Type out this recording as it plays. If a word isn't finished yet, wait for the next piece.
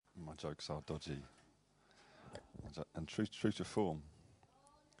jokes are dodgy. And true to form.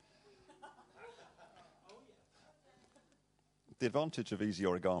 The advantage of easy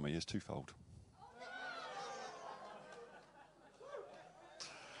origami is twofold.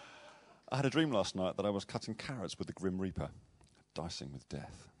 I had a dream last night that I was cutting carrots with the Grim Reaper, dicing with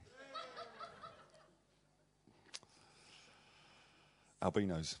death.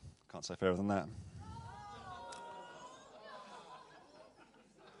 Albinos, can't say fairer than that.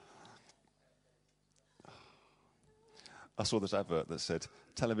 I saw this advert that said,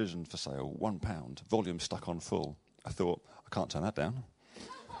 television for sale, £1, volume stuck on full. I thought, I can't turn that down.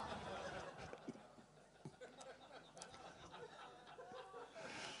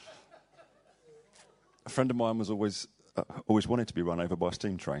 A friend of mine was always wanted to be run over by a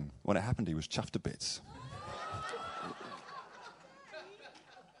steam train. When it happened, he was chuffed to bits.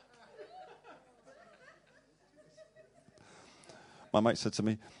 My mate said to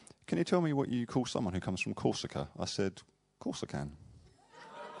me, can you tell me what you call someone who comes from Corsica? I said, of course I can.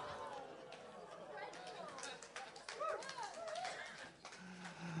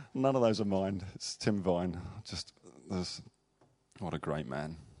 None of those are mine. It's Tim Vine. What a great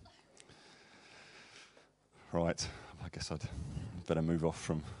man. Right, I guess I'd better move off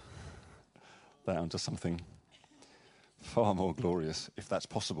from that onto something far more glorious, if that's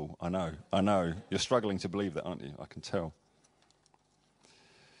possible. I know. You're struggling to believe that, aren't you? I can tell.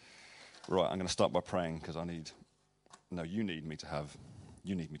 Right, I'm going to start by praying because you need me to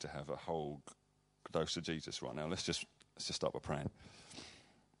have a whole dose of Jesus right now. Let's just start by praying.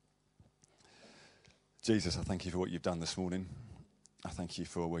 Jesus, I thank you for what you've done this morning. I thank you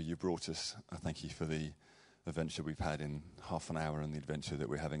for where you brought us. I thank you for the adventure we've had in half an hour and the adventure that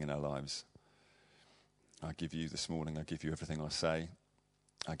we're having in our lives. I give you this morning, I give you everything I say.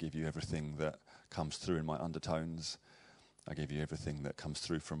 I give you everything that comes through in my undertones. I give you everything that comes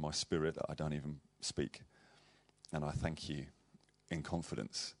through from my spirit that I don't even speak. And I thank you in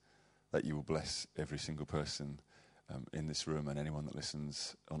confidence that you will bless every single person in this room and anyone that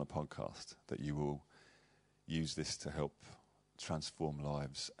listens on a podcast, that you will use this to help transform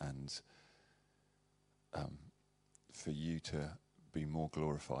lives and for you to be more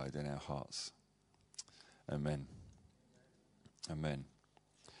glorified in our hearts. Amen. Amen.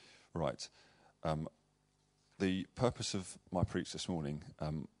 Right. The purpose of my preach this morning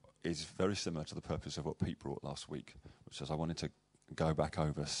is very similar to the purpose of what Pete brought last week, which is I wanted to go back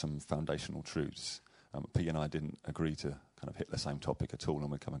over some foundational truths. Pete and I didn't agree to kind of hit the same topic at all, and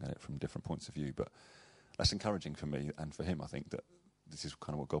we're coming at it from different points of view, but that's encouraging for me and for him. I think that this is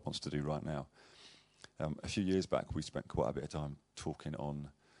kind of what God wants to do right now. A few years back, we spent quite a bit of time talking on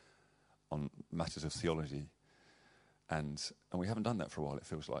matters of theology, and we haven't done that for a while, it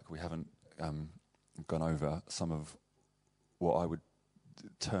feels like. We haven't gone over some of what I would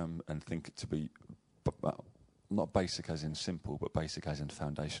term and think to be not basic as in simple, but basic as in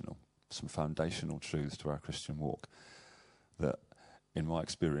foundational. Some foundational truths to our Christian walk that, in my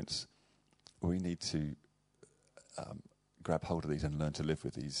experience, we need to grab hold of these and learn to live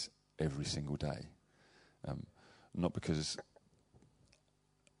with these every single day. Not because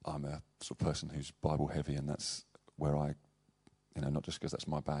I'm a sort of person who's Bible heavy and that's where not just because that's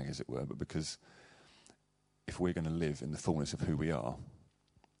my bag, as it were, but because if we're going to live in the fullness of who we are,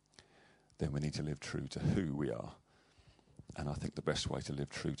 then we need to live true to who we are. And I think the best way to live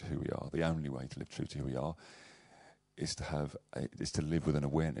true to who we are, the only way to live true to who we are, is to live with an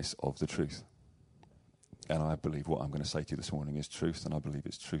awareness of the truth. And I believe what I'm going to say to you this morning is truth, and I believe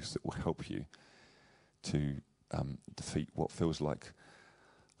it's truth that will help you to defeat what feels like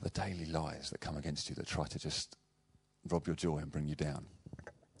the daily lies that come against you that try to just rob your joy and bring you down.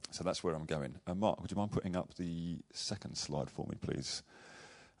 So that's where I'm going. Mark, would you mind putting up the second slide for me, please?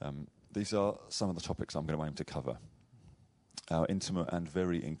 These are some of the topics I'm going to aim to cover. Our intimate and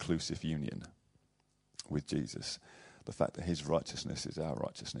very inclusive union with Jesus. The fact that his righteousness is our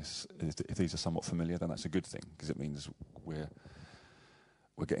righteousness. If these are somewhat familiar, then that's a good thing, because it means we're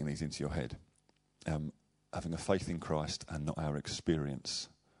getting these into your head. Having a faith in Christ and not our experience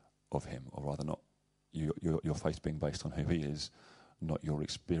of him, or rather not your faith being based on who he is, not your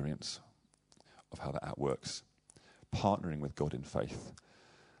experience of how that works. Partnering with God in faith.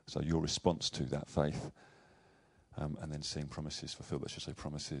 So your response to that faith, and then seeing promises fulfilled. I should say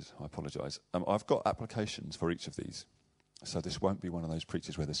promises. I apologise. I've got applications for each of these. So this won't be one of those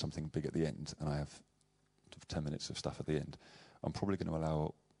preaches where there's something big at the end, and I have 10 minutes of stuff at the end. I'm probably going to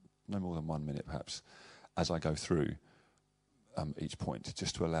allow no more than 1 minute, perhaps, as I go through each point,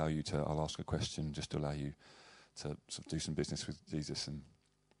 just to allow you to, I'll ask a question, just to allow you to sort of do some business with Jesus, and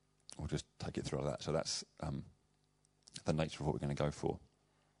we'll just take it through all that. So that's the nature of what we're going to go for.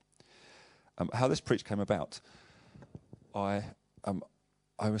 How this preach came about, I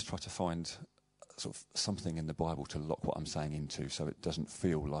always try to find sort of something in the Bible to lock what I'm saying into, so it doesn't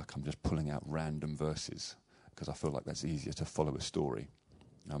feel like I'm just pulling out random verses, because I feel like that's easier to follow a story.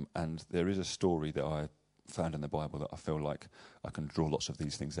 And there is a story that I found in the Bible that I feel like I can draw lots of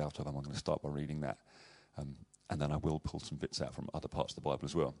these things out of, and I'm going to start by reading that. And then I will pull some bits out from other parts of the Bible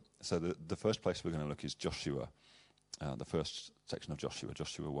as well. So the first place we're going to look is Joshua, the first section of Joshua,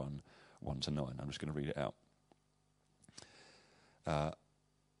 Joshua 1-9. I'm just going to read it out.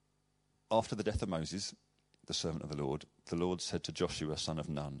 After the death of Moses, the servant of the Lord said to Joshua, son of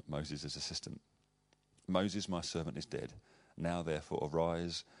Nun, Moses' assistant, Moses, my servant, is dead. Now, therefore,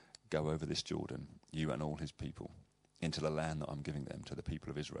 arise, go over this Jordan, you and all his people, into the land that I'm giving them, to the people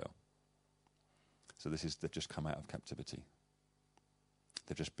of Israel. So they've just come out of captivity.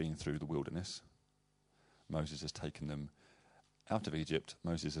 They've just been through the wilderness. Moses has taken them out of Egypt.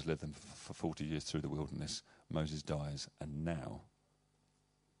 Moses has led them for 40 years through the wilderness. Moses dies, and now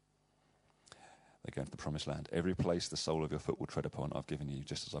they go into the promised land. Every place the sole of your foot will tread upon, I've given you,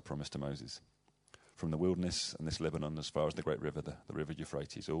 just as I promised to Moses. From the wilderness and this Lebanon, as far as the great river, the river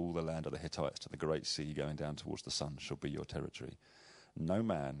Euphrates, all the land of the Hittites to the great sea going down towards the sun shall be your territory. No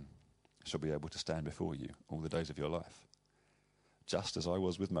man shall be able to stand before you all the days of your life. Just as I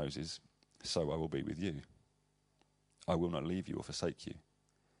was with Moses, so I will be with you. I will not leave you or forsake you.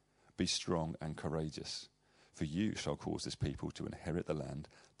 Be strong and courageous, for you shall cause this people to inherit the land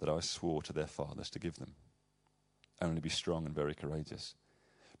that I swore to their fathers to give them. Only be strong and very courageous,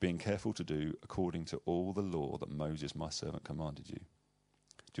 being careful to do according to all the law that Moses my servant commanded you.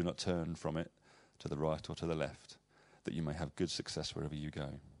 Do not turn from it to the right or to the left, that you may have good success wherever you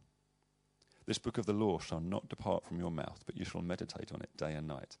go. This book of the law shall not depart from your mouth, but you shall meditate on it day and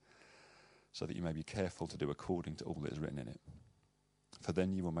night, so that you may be careful to do according to all that is written in it. For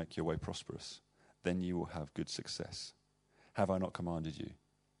then you will make your way prosperous. Then you will have good success. Have I not commanded you?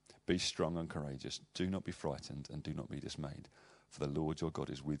 Be strong and courageous. Do not be frightened and do not be dismayed, for the Lord your God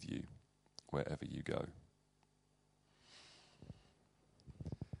is with you wherever you go.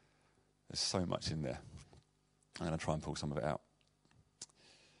 There's so much in there. I'm going to try and pull some of it out.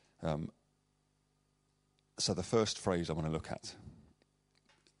 So the first phrase I want to look at,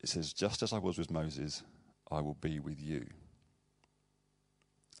 it says, just as I was with Moses, I will be with you.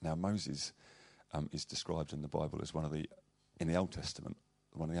 Now Moses is described in the Bible as in the Old Testament,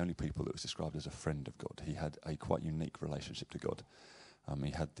 one of the only people that was described as a friend of God. He had a quite unique relationship to God.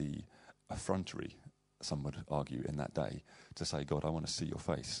 He had the effrontery, some would argue, in that day to say, God, I want to see your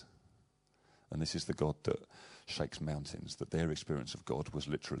face. And this is the God that shakes mountains, that their experience of God was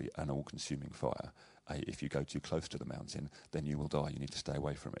literally an all-consuming fire. If you go too close to the mountain, then you will die. You need to stay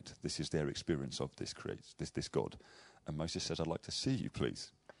away from it. This is their experience of this God. And Moses says, I'd like to see you,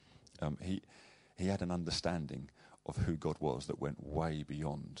 please. He had an understanding of who God was that went way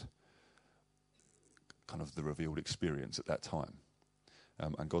beyond kind of the revealed experience at that time.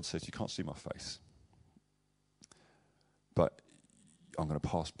 And God says, you can't see my face, but I'm going to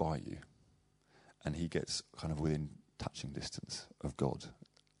pass by you. And he gets kind of within touching distance of God.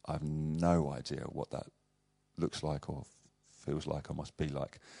 I have no idea what that looks like or feels like or must be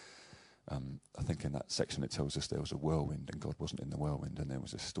like. I think in that section it tells us there was a whirlwind and God wasn't in the whirlwind, and there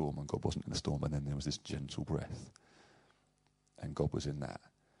was a storm and God wasn't in the storm, and then there was this gentle breath and God was in that.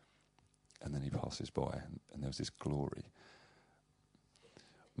 And then he passes by and there was this glory.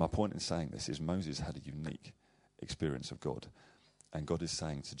 My point in saying this is Moses had a unique experience of God, and God is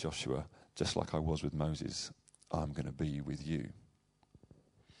saying to Joshua, just like I was with Moses, I'm going to be with you.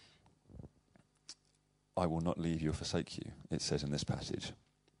 I will not leave you or forsake you, it says in this passage.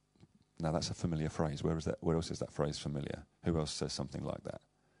 Now that's a familiar phrase. Where else is that phrase familiar? Who else says something like that?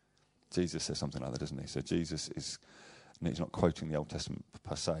 Jesus says something like that, doesn't he? So Jesus he's not quoting the Old Testament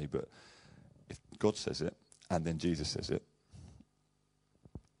per se, but if God says it and then Jesus says it,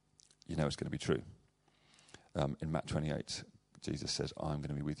 you know it's going to be true. In Matthew 28, Jesus says, I'm going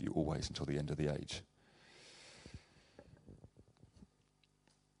to be with you always until the end of the age.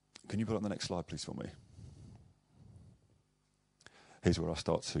 Can you put on the next slide, please, for me? Here's where I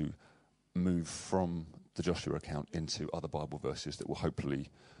start to move from the Joshua account into other Bible verses that will hopefully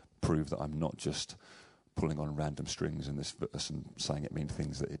prove that I'm not just pulling on random strings in this verse and saying it means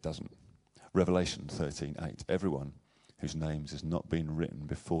things that it doesn't. Revelation 13:8. Everyone whose names has not been written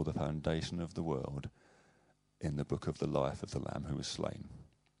before the foundation of the world in the book of the life of the Lamb who was slain.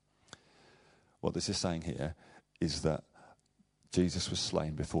 What this is saying here is that Jesus was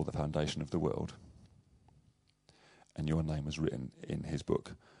slain before the foundation of the world, and your name was written in his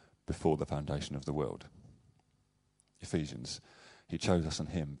book before the foundation of the world. Ephesians, He chose us in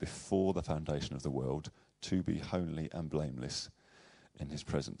him before the foundation of the world to be holy and blameless in his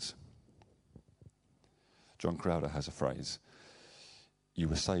presence. John Crowder has a phrase, you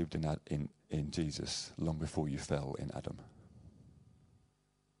were saved in Jesus long before you fell in Adam.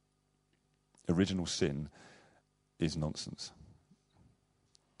 Original sin is nonsense.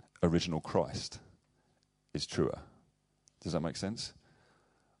 Original Christ is truer. Does that make sense?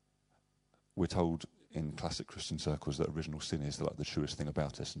 We're told in classic Christian circles that original sin is like the truest thing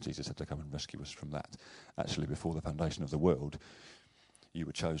about us, and Jesus had to come and rescue us from that. Actually, before the foundation of the world, you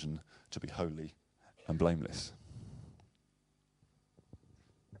were chosen to be holy and blameless.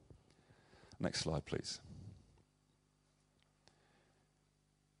 Next slide, please.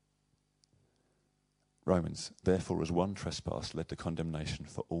 Romans, therefore, as one trespass led to condemnation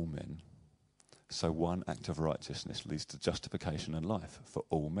for all men, so one act of righteousness leads to justification and life for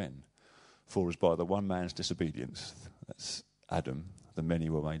all men. For as by the one man's disobedience, that's Adam, the many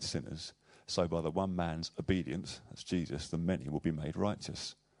were made sinners, so by the one man's obedience, that's Jesus, the many will be made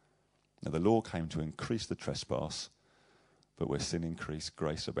righteous. Now the law came to increase the trespass, but where sin increased,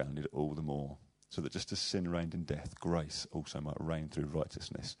 grace abounded all the more, so that just as sin reigned in death, grace also might reign through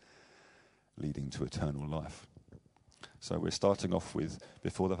righteousness, leading to eternal life. So we're starting off with,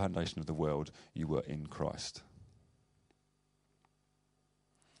 before the foundation of the world, you were in Christ.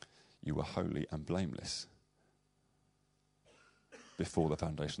 You were holy and blameless before the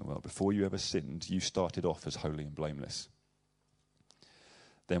foundation of the world. Before you ever sinned, you started off as holy and blameless.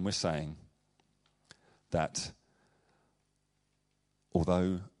 Then we're saying that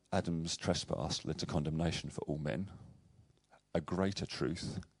although Adam's trespass led to condemnation for all men, a greater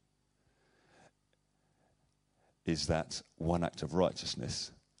truth is that one act of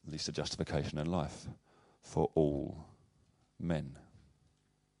righteousness leads to justification and life for all men.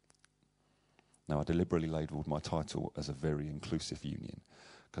 Now, I deliberately labelled my title as a very inclusive union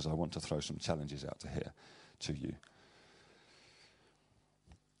because I want to throw some challenges out to you.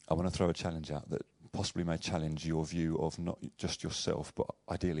 I want to throw a challenge out that possibly may challenge your view of not just yourself, but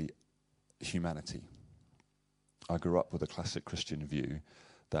ideally humanity. I grew up with a classic Christian view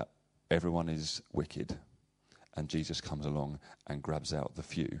that everyone is wicked and Jesus comes along and grabs out the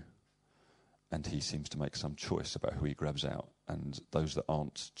few, and he seems to make some choice about who he grabs out, and those that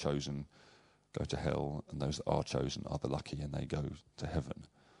aren't chosen go to hell, and those that are chosen are the lucky and they go to heaven.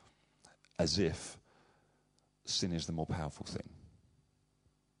 As if sin is the more powerful thing.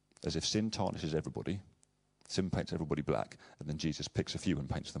 As if sin tarnishes everybody, sin paints everybody black, and then Jesus picks a few and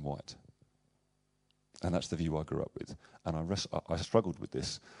paints them white. And that's the view I grew up with. And I struggled with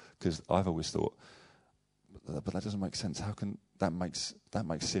this because I've always thought, but that doesn't make sense. How can that makes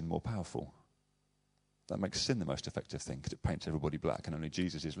sin more powerful? That makes sin the most effective thing because it paints everybody black, and only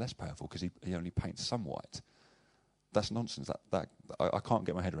Jesus is less powerful because he only paints some white. That's nonsense. I can't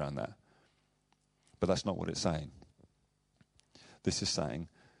get my head around that. But that's not what it's saying. This is saying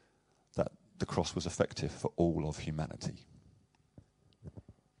that the cross was effective for all of humanity.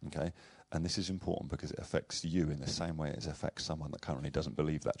 Okay? And this is important because it affects you in the same way as it affects someone that currently doesn't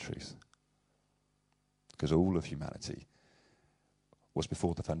believe that truth. Because all of humanity was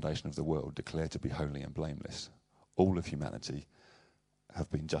before the foundation of the world declared to be holy and blameless. All of humanity have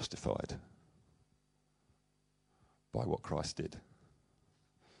been justified by what Christ did.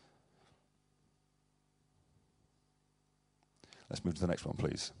 Let's move to the next one,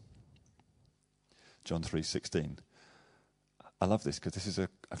 please. John 3:16. I love this because this is a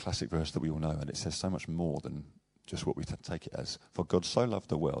classic verse that we all know, and it says so much more than just what we take it as. For God so loved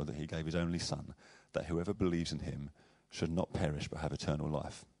the world that he gave his only Son, that whoever believes in him should not perish but have eternal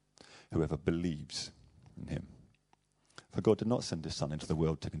life. Whoever believes in him. For God did not send his Son into the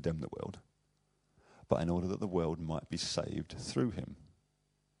world to condemn the world, but in order that the world might be saved through him.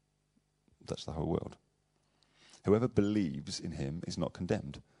 That's the whole world. Whoever believes in him is not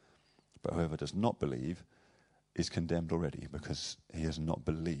condemned, but whoever does not believe is condemned already because he has not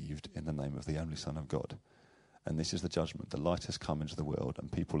believed in the name of the only Son of God. And this is the judgment. The light has come into the world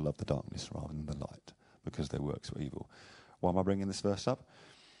and people love the darkness rather than the light because their works were evil. Why am I bringing this verse up?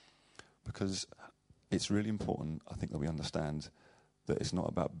 Because it's really important, I think, that we understand that it's not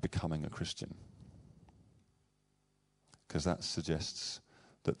about becoming a Christian. Because that suggests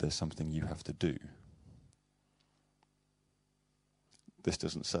that there's something you have to do. This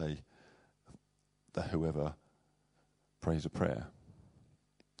doesn't say that whoever prays a prayer,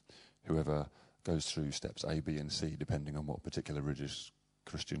 whoever goes through steps A, B, and C, depending on what particular religious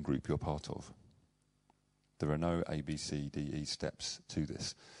Christian group you're part of. There are no A, B, C, D, E steps to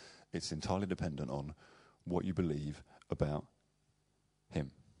this. It's entirely dependent on what you believe about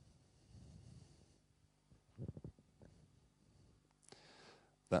him.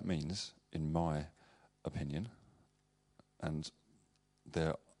 that means, in my opinion, and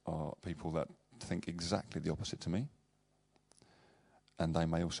there are people that think exactly the opposite to me, and they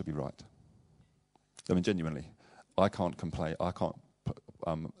may also be right. I mean, genuinely, I can't complain. I can't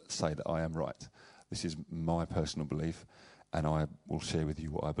say that I am right. This is my personal belief, and I will share with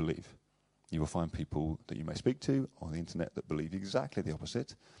you what I believe. You will find people that you may speak to on the internet that believe exactly the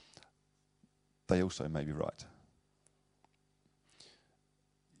opposite. They also may be right.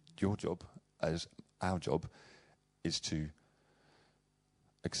 Your job, as our job, is to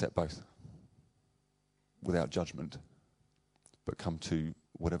accept both without judgment, but come to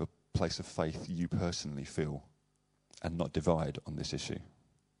whatever place of faith you personally feel and not divide on this issue.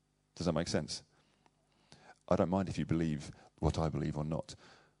 Does that make sense? I don't mind if you believe what I believe or not,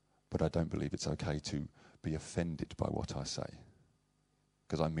 but I don't believe it's okay to be offended by what I say,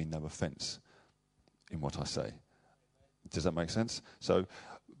 because I mean no offence in what I say. Does that make sense? So,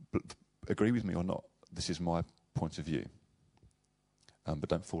 agree with me or not, this is my point of view. But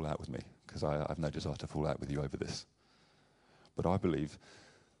don't fall out with me, because I have no desire to fall out with you over this. But I believe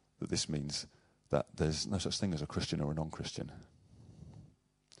that this means that there's no such thing as a Christian or a non-Christian,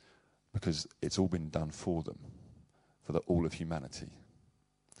 because it's all been done for them, for all of humanity.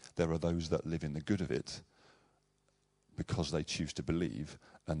 There are those that live in the good of it because they choose to believe,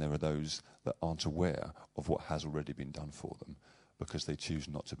 and there are those that aren't aware of what has already been done for them because they choose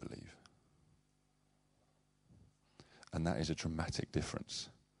not to believe. And that is a dramatic difference.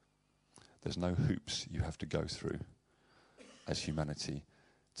 There's no hoops you have to go through as humanity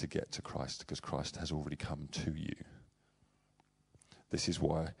to get to Christ, because Christ has already come to you. This is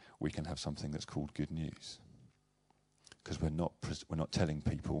why we can have something that's called good news, because we're not telling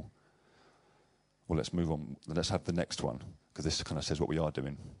people, well, let's move on, let's have the next one, because this kind of says what we are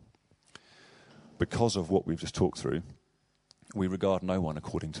doing. Because of what we've just talked through, we regard no one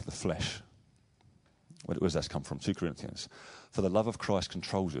according to the flesh. Where does that come from? 2 Corinthians. For the love of Christ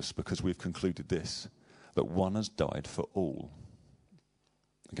controls us, because we've concluded this, that one has died for all.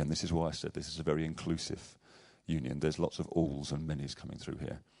 Again, this is why I said this is a very inclusive union. There's lots of alls and manys coming through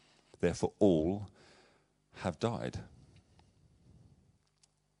here. Therefore, all have died.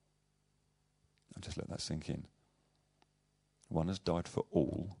 I'll just let that sink in. One has died for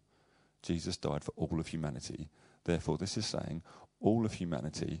all. Jesus died for all of humanity. Therefore, this is saying all of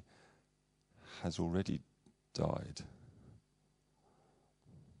humanity has already died.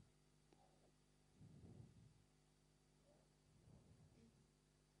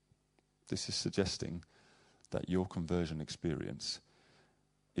 This is suggesting that your conversion experience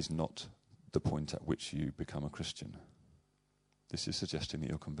is not the point at which you become a Christian. This is suggesting that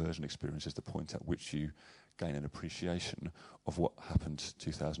your conversion experience is the point at which you gain an appreciation of what happened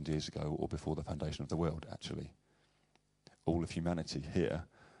 2,000 years ago or before the foundation of the world, actually. All of humanity here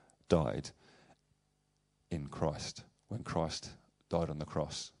died in Christ. When Christ died on the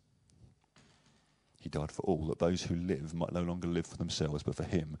cross, he died for all, that those who live might no longer live for themselves, but for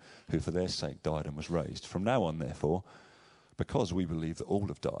him who for their sake died and was raised. From now on, therefore, because we believe that all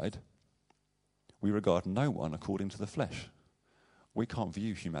have died, we regard no one according to the flesh. We can't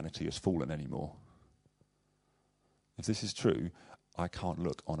view humanity as fallen anymore. If this is true, I can't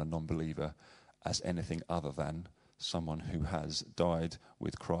look on a non-believer as anything other than someone who has died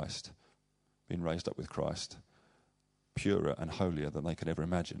with Christ, been raised up with Christ, purer and holier than they could ever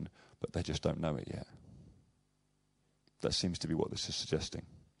imagine, but they just don't know it yet. That seems to be what this is suggesting.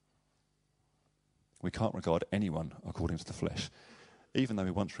 We can't regard anyone according to the flesh. Even though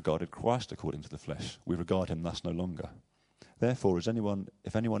we once regarded Christ according to the flesh, we regard him thus no longer. Therefore,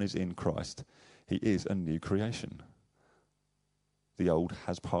 if anyone is in Christ, he is a new creation. The old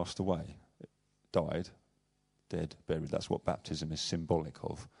has passed away, died, dead, buried. That's what baptism is symbolic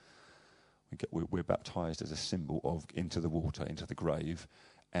of. We're baptized as a symbol of into the water, into the grave,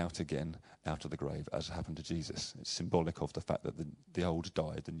 out again, out of the grave, as happened to Jesus. It's symbolic of the fact that the old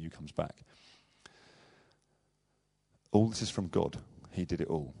died, the new comes back. All this is from God. He did it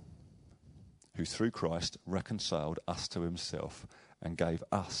all. Who through Christ reconciled us to himself and gave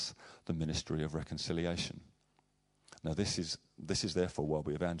us the ministry of reconciliation. Now this is therefore why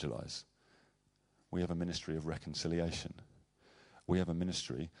we evangelize. We have a ministry of reconciliation. We have a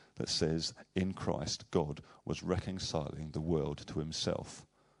ministry that says in Christ God was reconciling the world to himself,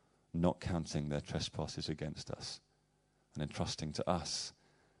 not counting their trespasses against us, and entrusting to us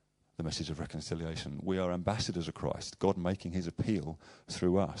the message of reconciliation. We are ambassadors of Christ, God making his appeal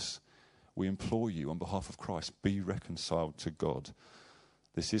through us. We implore you on behalf of Christ, be reconciled to God.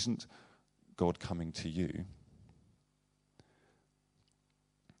 This isn't God coming to you.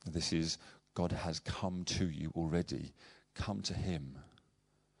 This is God has come to you already. Come to him.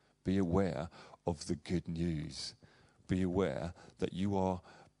 Be aware of the good news. Be aware that you are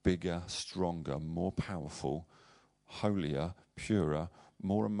bigger, stronger, more powerful, holier, purer,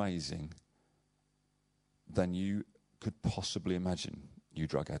 more amazing than you could possibly imagine. You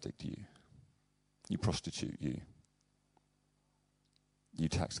drug addict, you prostitute, you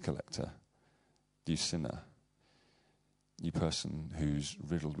tax collector, you sinner, you person who's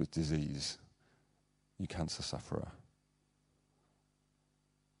riddled with disease, you cancer sufferer.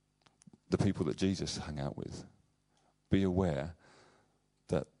 The people that Jesus hung out with. Be aware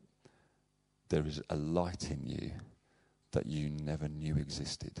that there is a light in you that you never knew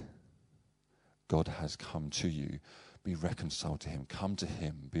existed. God has come to you. Be reconciled to him. Come to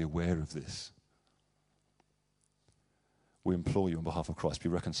him. Be aware of this. We implore you on behalf of Christ, be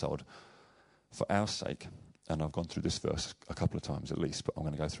reconciled for our sake. And I've gone through this verse a couple of times at least, but I'm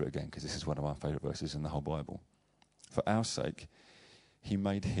going to go through it again because this is one of my favourite verses in the whole Bible. For our sake, he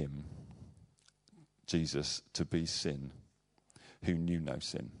made him, Jesus, to be sin, who knew no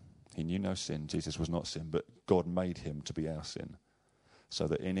sin. He knew no sin. Jesus was not sin, but God made him to be our sin. So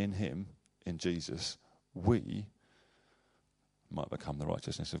that in him, in Jesus, we might become the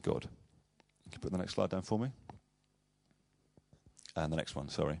righteousness of God. You can put the next slide down for me. And the next one,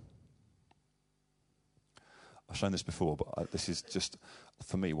 sorry. I've shown this before, but this is just,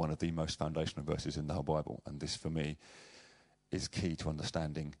 for me, one of the most foundational verses in the whole Bible. And this, for me, is key to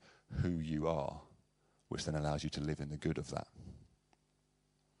understanding who you are, which then allows you to live in the good of that.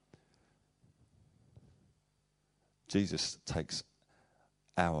 Jesus takes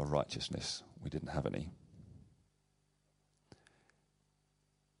our righteousness. We didn't have any.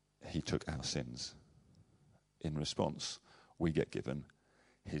 He took our sins. In response, we get given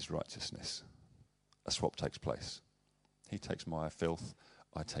his righteousness. A swap takes place. He takes my filth,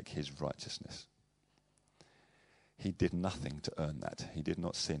 I take his righteousness. He did nothing to earn that. He did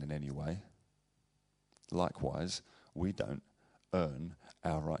not sin in any way. Likewise, we don't earn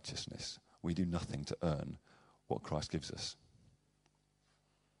our righteousness. We do nothing to earn what Christ gives us.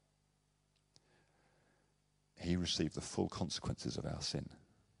 He received the full consequences of our sin,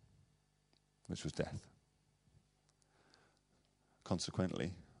 which was death.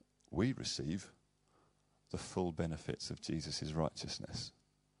 Consequently, we receive the full benefits of Jesus' righteousness.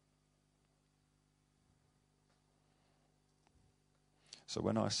 So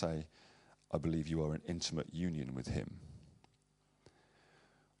when I say, I believe you are in intimate union with him,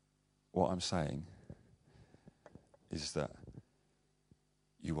 what I'm saying is that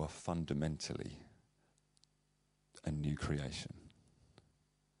you are fundamentally a new creation.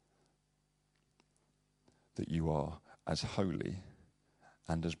 That you are as holy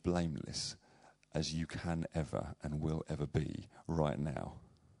and as blameless as you can ever and will ever be right now.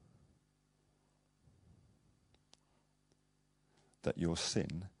 That your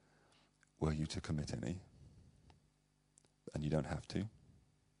sin, were you to commit any, and you don't have to,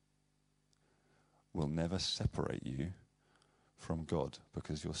 will never separate you from God,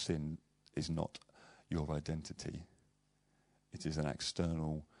 because your sin is not your identity. It is an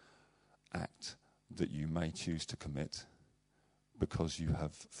external act that you may choose to commit because you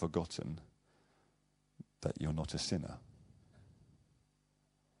have forgotten that you're not a sinner.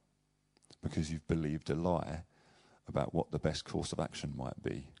 Because you've believed a lie about what the best course of action might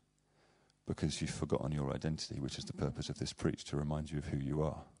be. Because you've forgotten your identity, which is the purpose of this preach, to remind you of who you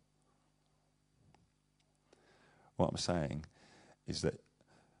are. What I'm saying is that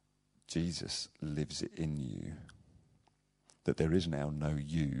Jesus lives in you. That there is now no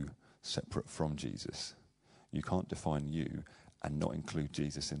you separate from Jesus. You can't define you and not include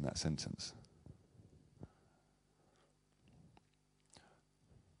Jesus in that sentence.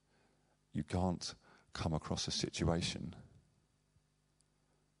 You can't come across a situation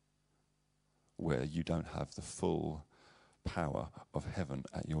where you don't have the full power of heaven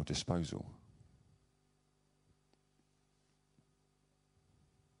at your disposal.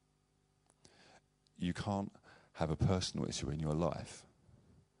 You can't have a personal issue in your life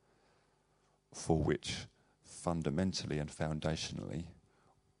for which fundamentally and foundationally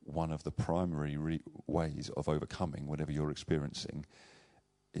one of the primary ways of overcoming whatever you're experiencing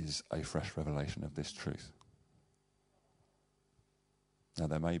is a fresh revelation of this truth. Now,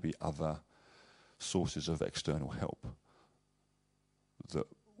 there may be other sources of external help that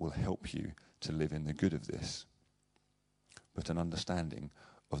will help you to live in the good of this, but an understanding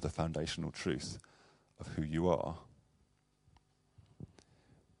of the foundational truth of who you are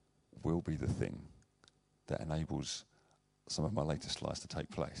will be the thing that enables some of my latest slides to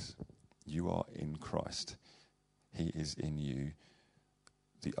take place. You are in Christ. He is in you.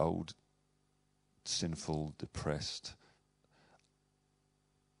 The old, sinful, depressed,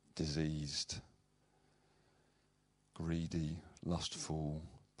 diseased, greedy, lustful,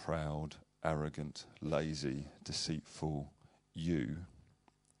 proud, arrogant, lazy, deceitful you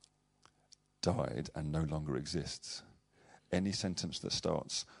died and no longer exists. Any sentence that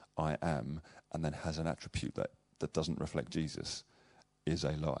starts, I am, and then has an attribute that doesn't reflect Jesus is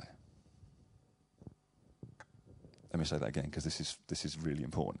a lie. Let me say that again, because this is really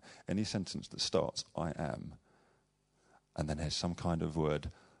important. Any sentence that starts, I am, and then has some kind of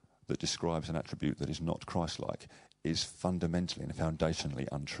word that describes an attribute that is not Christ-like is fundamentally and foundationally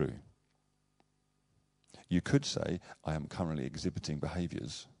untrue. You could say, I am currently exhibiting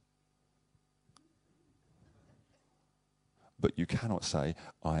behaviours, but you cannot say,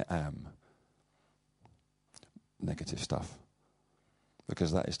 I am negative stuff.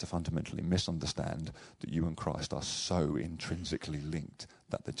 Because that is to fundamentally misunderstand that you and Christ are so intrinsically linked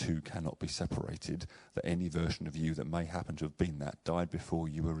that the two cannot be separated, that any version of you that may happen to have been that died before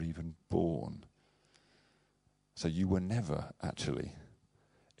you were even born. So you were never actually,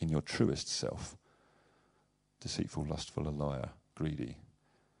 in your truest self, deceitful, lustful, a liar, greedy.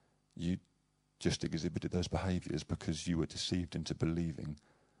 You just exhibited those behaviours because you were deceived into believing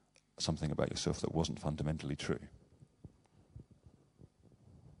something about yourself that wasn't fundamentally true.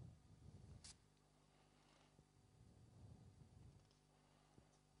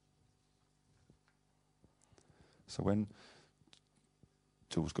 So when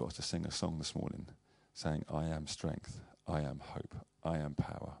Jules got us to sing a song this morning saying, I am strength, I am hope, I am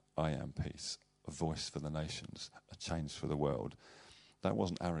power, I am peace, a voice for the nations, a change for the world, that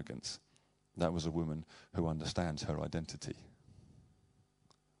wasn't arrogance. That was a woman who understands her identity.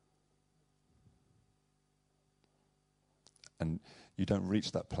 And you don't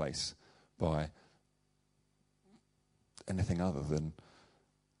reach that place by anything other than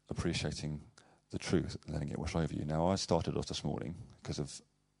appreciating the truth and letting it wash over you. Now, I started off this morning, because of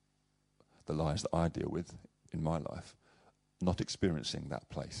the lies that I deal with in my life, not experiencing that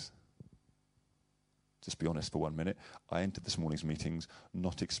place. Just be honest for 1 minute. I entered this morning's meetings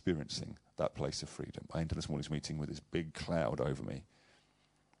not experiencing that place of freedom. I entered this morning's meeting with this big cloud over me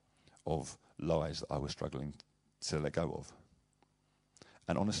of lies that I was struggling to let go of.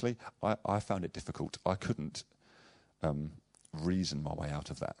 And honestly, I found it difficult. I couldn't reason my way out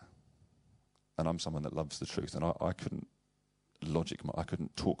of that. And I'm someone that loves the truth, and I couldn't I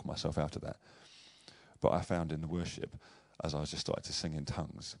couldn't talk myself out of that. But I found in the worship, as I was just starting to sing in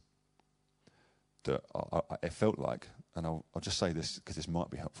tongues, that it felt like, and I'll just say this because this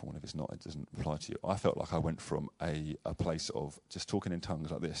might be helpful, and if it's not, it doesn't apply to you. I felt like I went from a place of just talking in tongues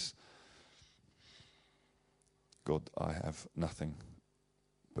like this. God, I have nothing,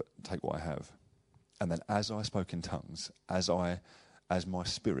 but take what I have. And then as I spoke in tongues, as my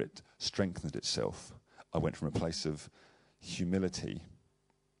spirit strengthened itself, I went from a place of humility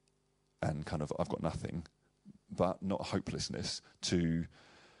and kind of, I've got nothing, but not hopelessness, to,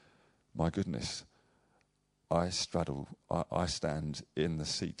 my goodness, I stand in the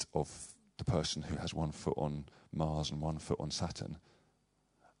seat of the person who has 1 foot on Mars and 1 foot on Saturn.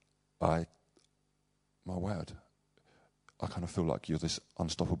 My word, I kind of feel like you're this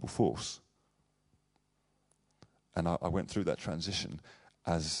unstoppable force. And I went through that transition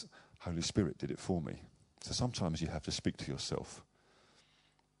as Holy Spirit did it for me. So sometimes you have to speak to yourself.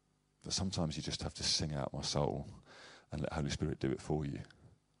 But sometimes you just have to sing out my soul and let Holy Spirit do it for you.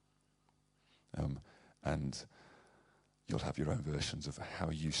 And you'll have your own versions of how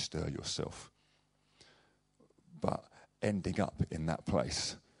you stir yourself. But ending up in that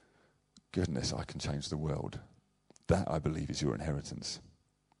place, goodness, I can change the world. That, I believe, is your inheritance.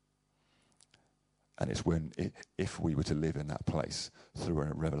 And it's if we were to live in that place through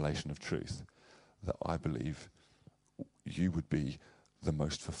a revelation of truth, that I believe you would be the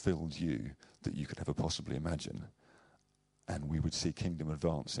most fulfilled you that you could ever possibly imagine. And we would see kingdom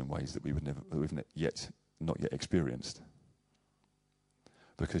advance in ways that we've not yet experienced.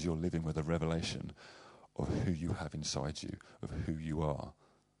 Because you're living with a revelation of who you have inside you, of who you are.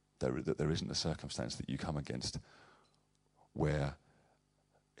 That there isn't a circumstance that you come against where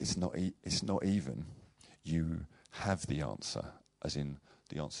it's not even you have the answer, as in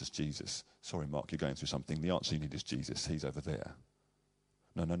the answer's Jesus. Sorry, Mark, you're going through something. The answer you need is Jesus. He's over there.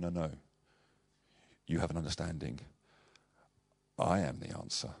 No. You have an understanding. I am the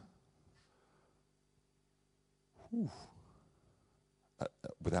answer.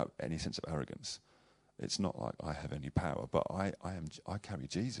 Without any sense of arrogance. It's not like I have any power, but I carry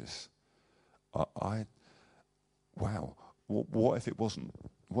Jesus. Wow. What if it wasn't?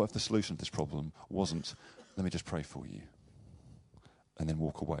 What if the solution to this problem wasn't, let me just pray for you, and then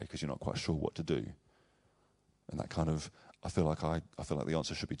walk away because you're not quite sure what to do? And that kind of I feel like the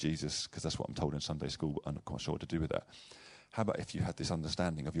answer should be Jesus because that's what I'm told in Sunday school, but I'm not quite sure what to do with that. How about if you had this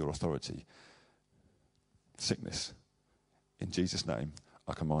understanding of your authority? Sickness, in Jesus' name,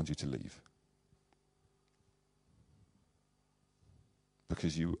 I command you to leave.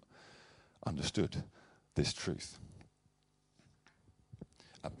 Because you understood this truth.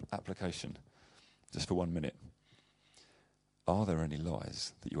 Application, just for 1 minute. Are there any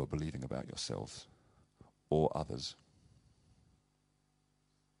lies that you are believing about yourselves or others?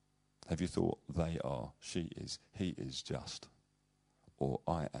 Have you thought they are, she is, he is just, or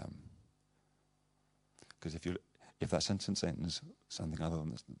I am? Because if that sentence ends something other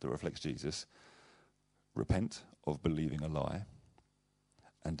than that reflects Jesus, repent of believing a lie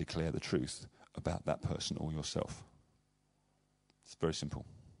and declare the truth about that person or yourself. It's very simple.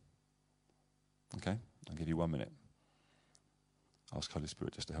 Okay? I'll give you 1 minute. Ask Holy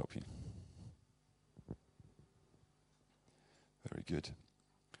Spirit just to help you. Very good.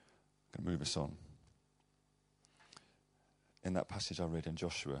 I'm going to move us on. In that passage I read in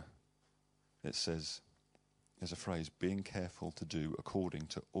Joshua, it says, there's a phrase, being careful to do according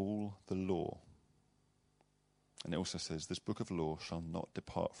to all the law. And it also says, this book of law shall not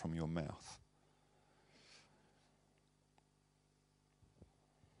depart from your mouth.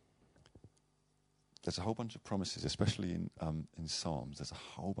 There's a whole bunch of promises, especially in Psalms. There's a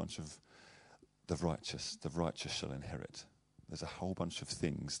whole bunch of the righteous shall inherit. There's a whole bunch of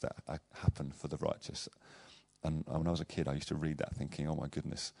things that happen for the righteous. And when I was a kid, I used to read that thinking, oh my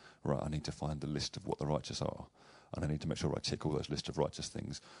goodness, right, I need to find the list of what the righteous are. And I need to make sure I tick all those lists of righteous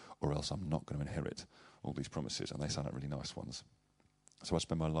things, or else I'm not going to inherit all these promises. And they sound like really nice ones. So I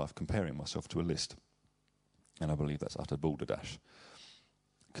spend my life comparing myself to a list. And I believe that's utter balderdash.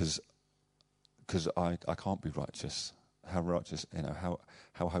 Because I can't be righteous. How righteous,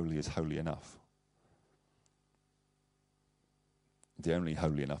 how holy is holy enough? The only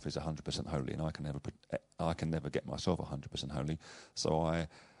holy enough is 100% holy, and I can never get myself 100% holy. So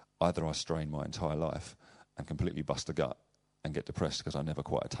either I strain my entire life and completely bust a gut and get depressed because I never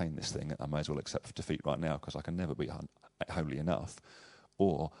quite attain this thing. I may as well accept defeat right now because I can never be holy enough.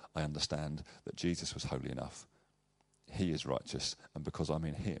 Or I understand that Jesus was holy enough. He is righteous, and because I'm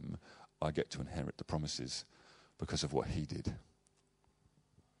in him, I get to inherit the promises because of what he did.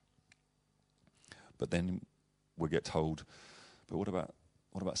 But then we get told, but what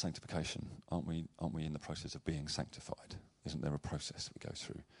about sanctification? Aren't we in the process of being sanctified? Isn't there a process we go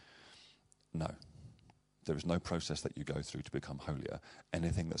through? No. There is no process that you go through to become holier.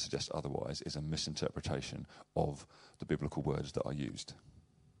 Anything that suggests otherwise is a misinterpretation of the biblical words that are used.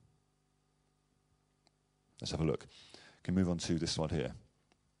 Let's have a look. Can we move on to this slide here?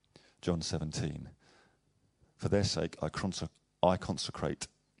 John 17. For their sake I consecrate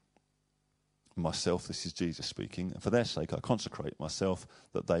myself, this is Jesus speaking, and for their sake I consecrate myself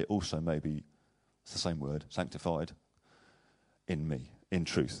that they also may be, it's the same word, sanctified in me, in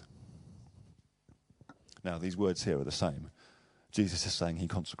truth. Now these words here are the same. Jesus is saying he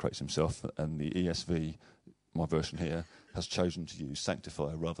consecrates himself, and the ESV, my version here, has chosen to use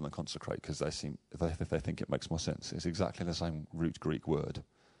sanctify rather than consecrate because they think it makes more sense. It's exactly the same root Greek word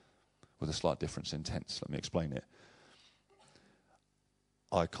with a slight difference in tense. Let me explain it.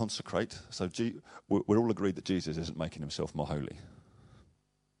 I consecrate. So we're all agreed that Jesus isn't making himself more holy.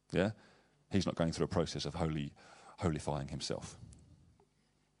 Yeah? He's not going through a process of holifying himself.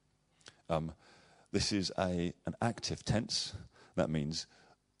 This is an active tense. That means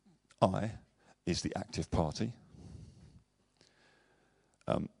I is the active party.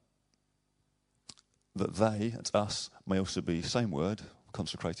 That they, it's us, may also be, same word,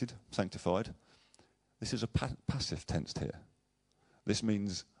 consecrated, sanctified. This is a passive tense here. This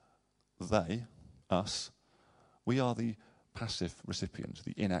means they, us, we are the passive recipient,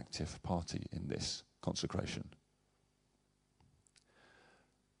 the inactive party in this consecration.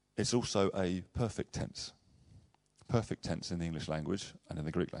 It's also a perfect tense. Perfect tense in the English language and in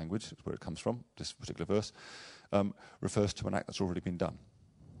the Greek language, is where it comes from, this particular verse, refers to an act that's already been done.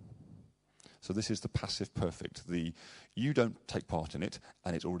 So this is the passive perfect. You don't take part in it,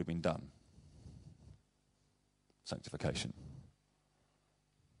 and it's already been done. Sanctification.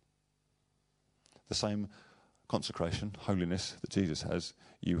 The same consecration, holiness that Jesus has,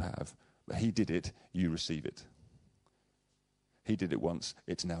 you have. But he did it, you receive it. He did it once,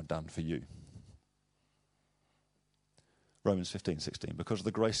 it's now done for you. Romans 15:16. Because of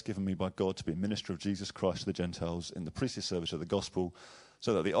the grace given me by God to be a minister of Jesus Christ to the Gentiles in the priestly service of the gospel,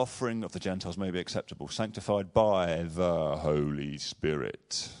 so that the offering of the Gentiles may be acceptable, sanctified by the Holy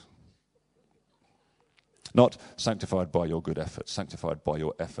Spirit. Not sanctified by your good efforts, sanctified by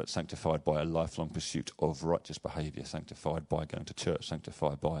your effort, sanctified by a lifelong pursuit of righteous behaviour, sanctified by going to church,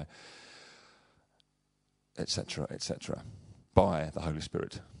 sanctified by etc., etc., by the Holy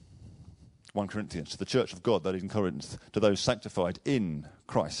Spirit. 1 Corinthians, to the church of God that is in Corinth, to those sanctified in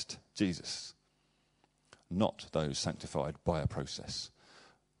Christ Jesus, not those sanctified by a process,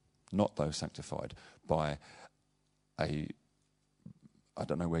 not those sanctified by I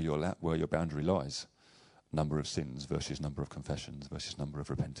don't know where your boundary lies. Number of sins versus number of confessions versus number of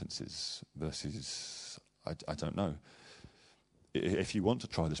repentances versus, I don't know. If you want to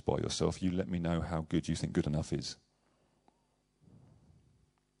try this by yourself, you let me know how good you think good enough is.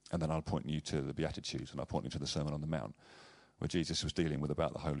 And then I'll point you to the Beatitudes, and I'll point you to the Sermon on the Mount, where Jesus was dealing with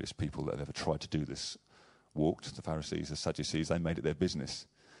about the holiest people that have ever tried to do this walked. The Pharisees, the Sadducees, they made it their business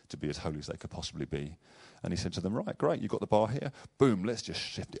to be as holy as they could possibly be. And he said to them, right, great, you've got the bar here. Boom, let's just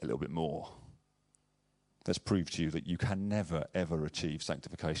shift it a little bit more. Let's prove to you that you can never, ever achieve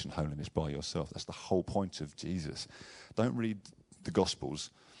sanctification, holiness by yourself. That's the whole point of Jesus. Don't read the Gospels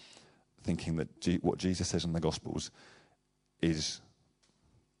thinking that what Jesus says in the Gospels is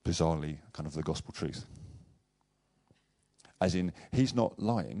bizarrely kind of the gospel truth. As in, he's not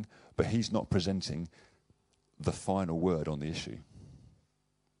lying, but he's not presenting the final word on the issue.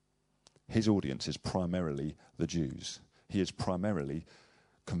 His audience is primarily the Jews. He is primarily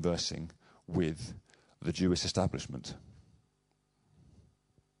conversing with the Jewish establishment.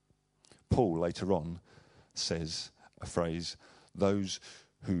 Paul later on says a phrase, those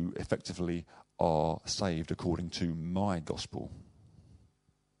who effectively are saved according to my gospel.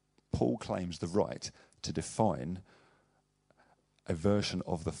 Paul claims the right to define a version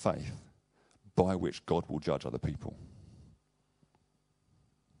of the faith by which God will judge other people.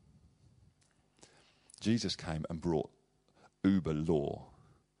 Jesus came and brought uber law.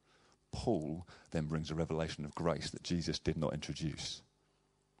 Paul then brings a revelation of grace that Jesus did not introduce.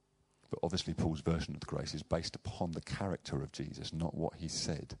 But obviously Paul's version of the grace is based upon the character of Jesus, not what he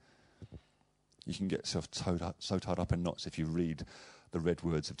said. You can get yourself so tied up in knots if you read the red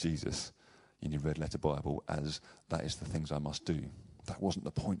words of Jesus in your red letter Bible as that is the things I must do. That wasn't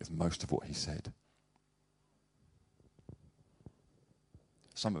the point of most of what he said.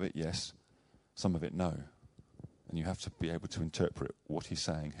 Some of it, yes. Some of it, no. And you have to be able to interpret what he's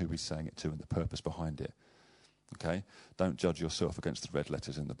saying, who he's saying it to, and the purpose behind it. Okay? Don't judge yourself against the red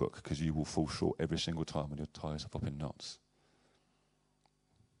letters in the book, because you will fall short every single time when you'll tie yourself up in knots.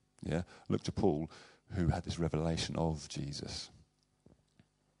 Yeah? Look to Paul, who had this revelation of Jesus.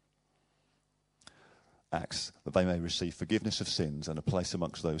 Acts, that they may receive forgiveness of sins and a place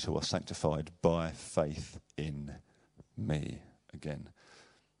amongst those who are sanctified by faith in me. Again,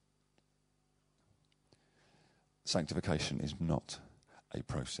 sanctification is not a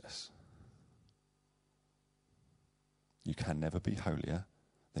process. You can never be holier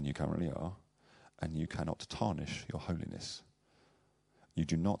than you currently are, and you cannot tarnish your holiness. You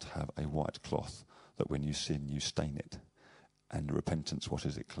do not have a white cloth that when you sin you stain it, and repentance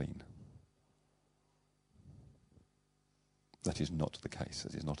washes it clean. That is not the case.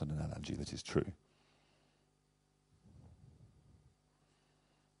 That is not an analogy that is true.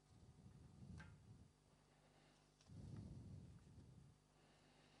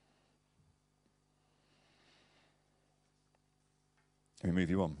 Let me move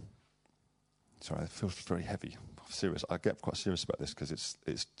you on. Sorry, it feels very heavy. I'm serious. I get quite serious about this because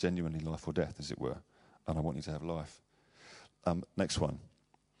it's genuinely life or death, as it were, and I want you to have life. Next one.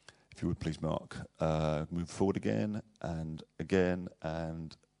 If you would please, Mark, move forward again, and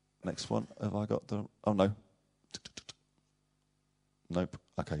next one. Have I got the... Oh, no. Nope.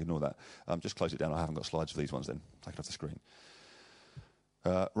 Okay, ignore that. Just close it down. I haven't got slides for these ones then. Take it off the screen.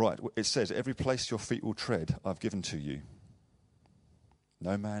 Right, it says, every place your feet will tread, I've given to you.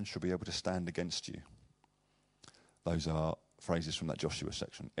 No man shall be able to stand against you. Those are phrases from that Joshua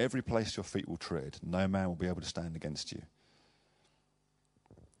section. Every place your feet will tread, no man will be able to stand against you.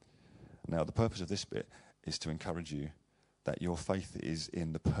 Now, the purpose of this bit is to encourage you that your faith is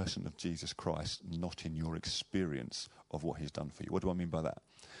in the person of Jesus Christ, not in your experience of what he's done for you. What do I mean by that?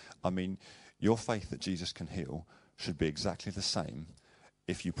 I mean, your faith that Jesus can heal should be exactly the same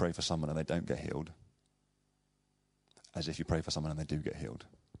if you pray for someone and they don't get healed as if you pray for someone and they do get healed.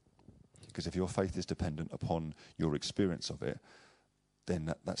 Because if your faith is dependent upon your experience of it,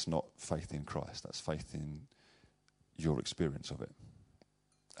 then that's not faith in Christ. That's faith in your experience of it.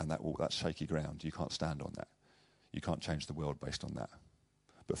 And that's shaky ground. You can't stand on that. You can't change the world based on that.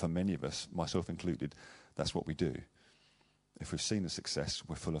 But for many of us, myself included, that's what we do. If we've seen the success,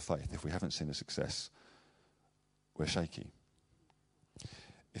 we're full of faith. If we haven't seen the success, we're shaky.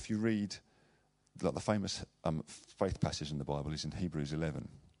 If you read Like the famous faith passage in the Bible is in Hebrews 11.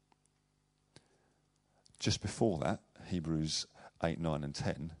 Just before that, Hebrews 8, 9 and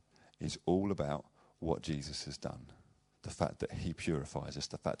 10 is all about what Jesus has done. The fact that he purifies us,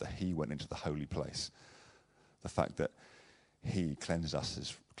 the fact that he went into the holy place, the fact that he cleanses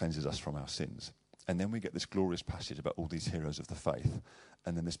us from our sins. And then we get this glorious passage about all these heroes of the faith,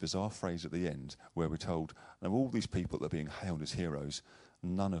 and then this bizarre phrase at the end where we're told, now all these people that are being hailed as heroes,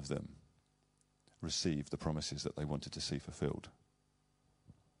 none of them received the promises that they wanted to see fulfilled.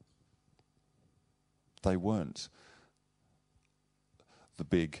 They weren't the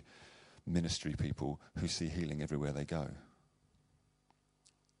big ministry people who see healing everywhere they go.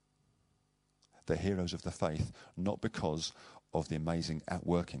 They're heroes of the faith, not because of the amazing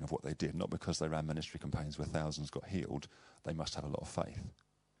outworking of what they did, not because they ran ministry campaigns where thousands got healed. They must have a lot of faith.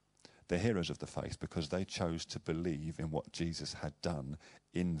 They're heroes of the faith because they chose to believe in what Jesus had done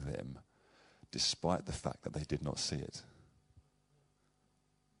in them, despite the fact that they did not see it.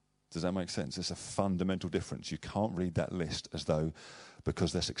 Does that make sense? It's a fundamental difference. You can't read that list as though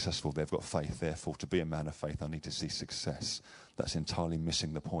because they're successful, they've got faith, therefore to be a man of faith, I need to see success. That's entirely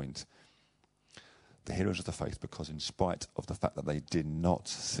missing the point. The heroes of the faith, because in spite of the fact that they did not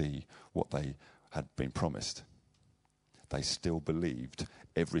see what they had been promised, they still believed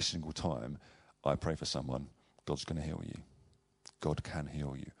every single time I pray for someone, God's going to heal you. God can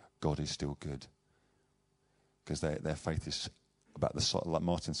heal you. God is still good. Because their faith is about the size, like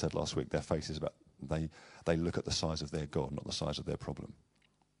Martin said last week, their faith is about, they look at the size of their God, not the size of their problem.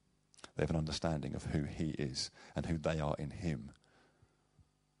 They have an understanding of who he is and who they are in him.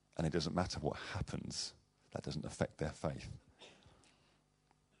 And it doesn't matter what happens, that doesn't affect their faith.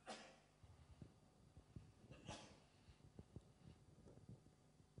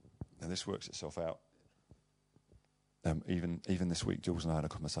 Now this works itself out. Even this week, Jules and I had a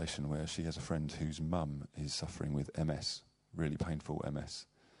conversation where she has a friend whose mum is suffering with MS, really painful MS.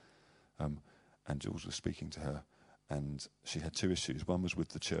 And Jules was speaking to her, and she had two issues. One was with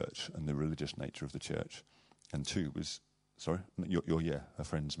the church and the religious nature of the church, and two was, her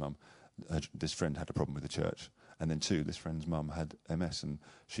friend's mum. This friend had a problem with the church, and then two, this friend's mum had MS, and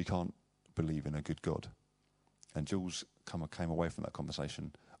she can't believe in a good God. And Jules came away from that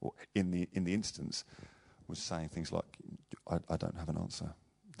conversation, or in the instance, was saying things like, I don't have an answer.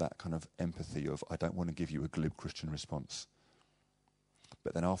 That kind of empathy of, I don't want to give you a glib Christian response.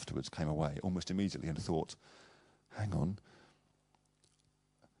 But then afterwards came away almost immediately and thought, hang on,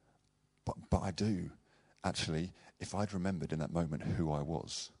 but I do. Actually, if I'd remembered in that moment who I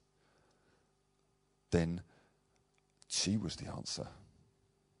was, then she was the answer,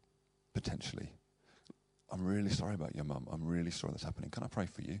 potentially. I'm really sorry about your mum. I'm really sorry that's happening. Can I pray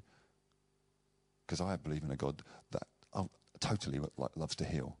for you? Because I believe in a God that totally loves to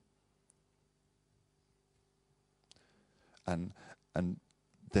heal. And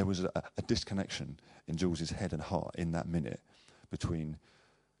there was a disconnection in Jules's head and heart in that minute between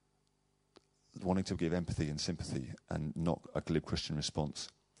wanting to give empathy and sympathy and not a glib Christian response,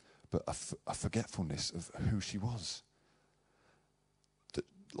 but a forgetfulness of who she was. That,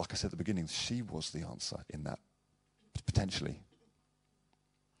 like I said at the beginning, she was the answer in that, potentially.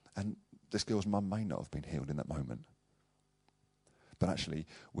 And this girl's mum may not have been healed in that moment. But actually,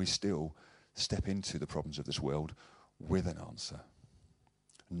 we still step into the problems of this world with an answer,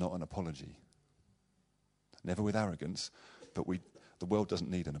 not an apology. Never with arrogance, but the world doesn't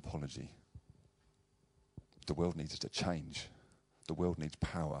need an apology. The world needs us to change. The world needs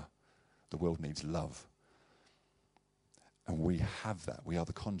power. The world needs love. And we have that. We are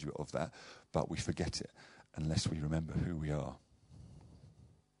the conduit of that, but we forget it unless we remember who we are.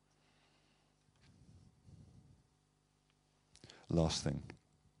 Last thing.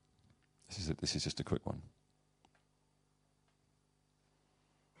 This is just a quick one.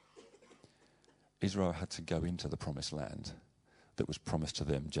 Israel had to go into the promised land that was promised to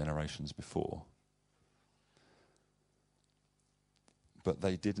them generations before. But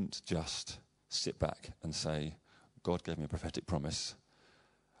they didn't just sit back and say, God gave me a prophetic promise.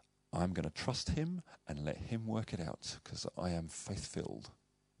 I'm going to trust him and let him work it out because I am faith-filled.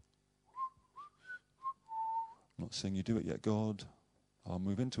 I'm not saying you do it yet, God. I'll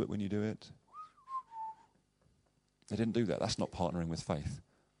move into it when you do it. They didn't do that. That's not partnering with faith.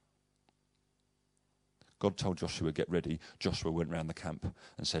 God told Joshua, get ready. Joshua went round the camp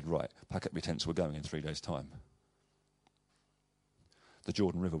and said, right, pack up your tents, we're going in 3 days' time. The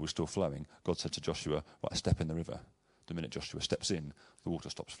Jordan River was still flowing. God said to Joshua, right, step in the river. The minute Joshua steps in, the water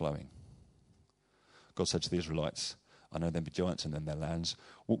stops flowing. God said to the Israelites, I know there'll be giants in their lands.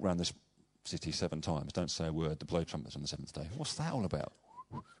 Walk around this city 7 times. Don't say a word. The blow trumpets on the 7th day. What's that all about?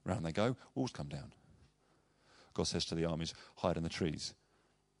 round they go, walls come down. God says to the armies, hide in the trees.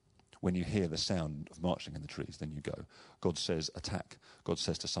 When you hear the sound of marching in the trees, then you go. God says, attack. God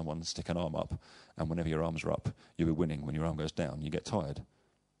says to someone, stick an arm up. And whenever your arms are up, you'll be winning. When your arm goes down, you get tired.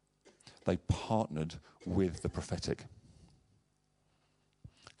 They partnered with the prophetic.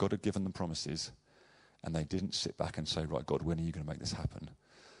 God had given them promises, and they didn't sit back and say, right, God, when are you going to make this happen?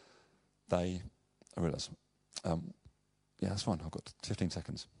 I realise, yeah, that's fine, I've got 15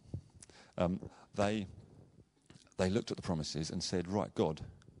 seconds. They looked at the promises and said, right, God,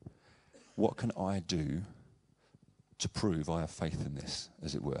 what can I do to prove I have faith in this,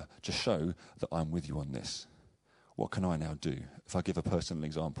 as it were, to show that I'm with you on this? What can I now do? If I give a personal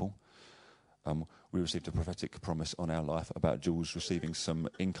example, we received a prophetic promise on our life about Jules receiving some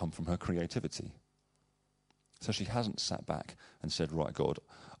income from her creativity. So she hasn't sat back and said, right, God,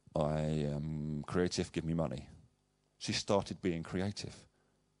 I am creative, give me money. She started being creative.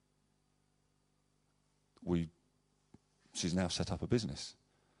 She's now set up a business.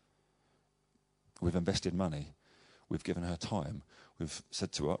 We've invested money. We've given her time. We've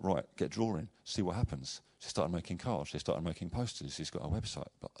said to her, right, get drawing, see what happens. She started making cards. She started making posters. She's got a website.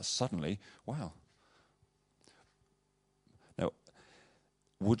 But suddenly, wow. Now,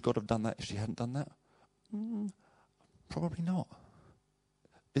 would God have done that if she hadn't done that? Probably not.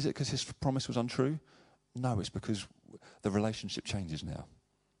 Is it because his promise was untrue? No, it's because the relationship changes now.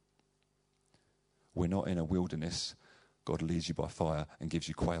 We're not in a wilderness, God leads you by fire and gives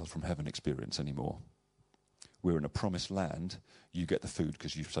you quail from heaven experience anymore. We're in a promised land, you get the food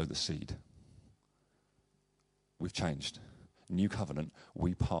because you sow the seed. We've changed. New covenant,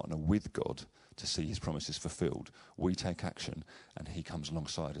 we partner with God to see his promises fulfilled. We take action and he comes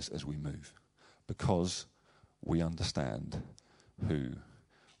alongside us as we move. Because we understand who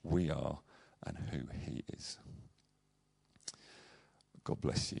we are and who he is. God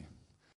bless you.